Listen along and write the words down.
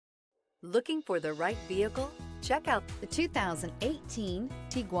Looking for the right vehicle? Check out the 2018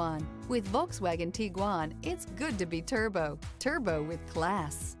 Tiguan. With Volkswagen Tiguan, it's good to be turbo. Turbo with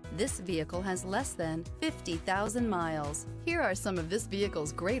class. This vehicle has less than 50,000 miles. Here are some of this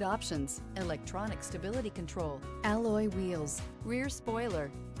vehicle's great options: electronic stability control, alloy wheels, rear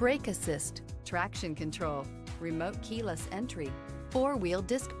spoiler, brake assist, traction control, remote keyless entry, four-wheel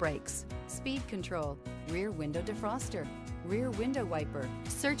disc brakes, speed control, rear window defroster, rear window wiper.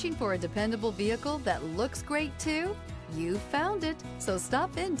 Searching for a dependable vehicle that looks great too? You found it, so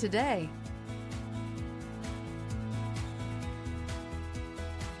stop in today.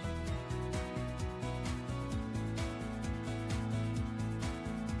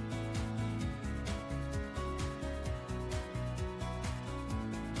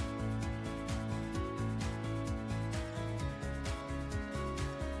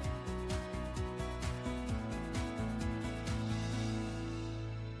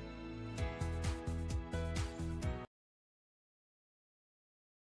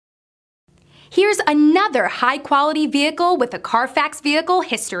 Here's another high-quality vehicle with a Carfax Vehicle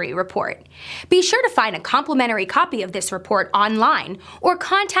History Report. Be sure to find a complimentary copy of this report online or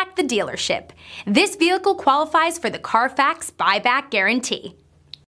contact the dealership. This vehicle qualifies for the Carfax Buyback Guarantee.